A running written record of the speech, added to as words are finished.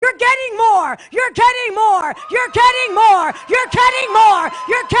more. You're getting more. You're getting more. You're getting more.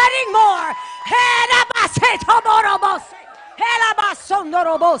 You're getting more.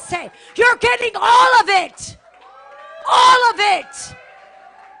 You're getting all of it. All of it.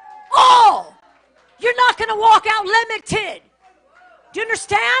 All. You're not going to walk out limited. Do you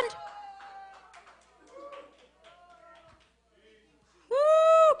understand?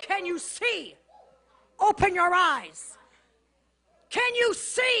 Woo, can you see? Open your eyes. Can you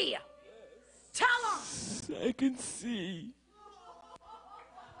see? Tell them. I can see.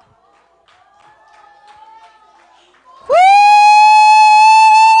 Woo!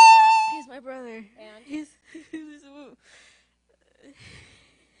 He's my brother. And? He's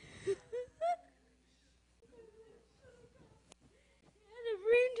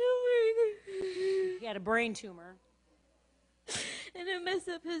He had a brain tumor. And it messed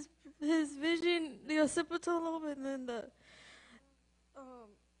up his vision, the occipital lobe, and then the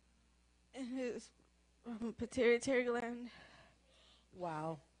and his pituitary gland.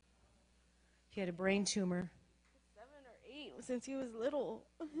 Wow. He had a brain tumor. 7 or 8 since he was little.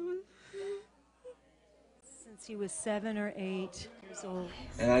 Since he was 7 or 8 years old.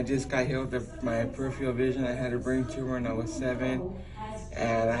 And I just got healed of my peripheral vision. I had a brain tumor when I was 7,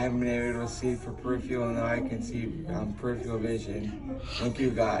 and I haven't been able to see for peripheral, and now I can see peripheral vision. Thank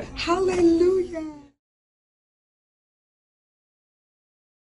you, God. Hallelujah.